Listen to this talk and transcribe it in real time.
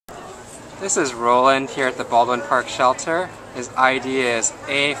This is Roland here at the Baldwin Park Shelter. His ID is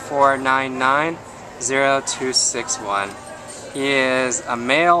A4990261. He is a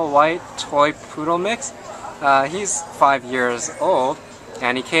male white toy poodle mix. He's 5 years old,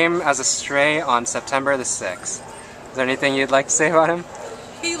 and he came as a stray on September the 6th. Is there anything you'd like to say about him?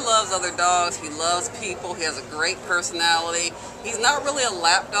 He loves other dogs, he loves people, he has a great personality. He's not really a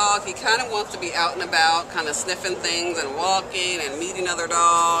lap dog. He kind of wants to be out and about, kind of sniffing things and walking and meeting other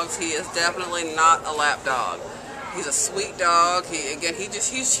dogs. He is definitely not a lap dog. He's a sweet dog. He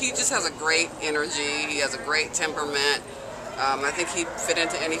just has a great energy. He has a great temperament. I think he'd fit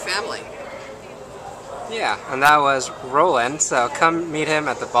into any family. Yeah, and that was Roland, so come meet him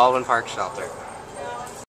at the Baldwin Park Shelter.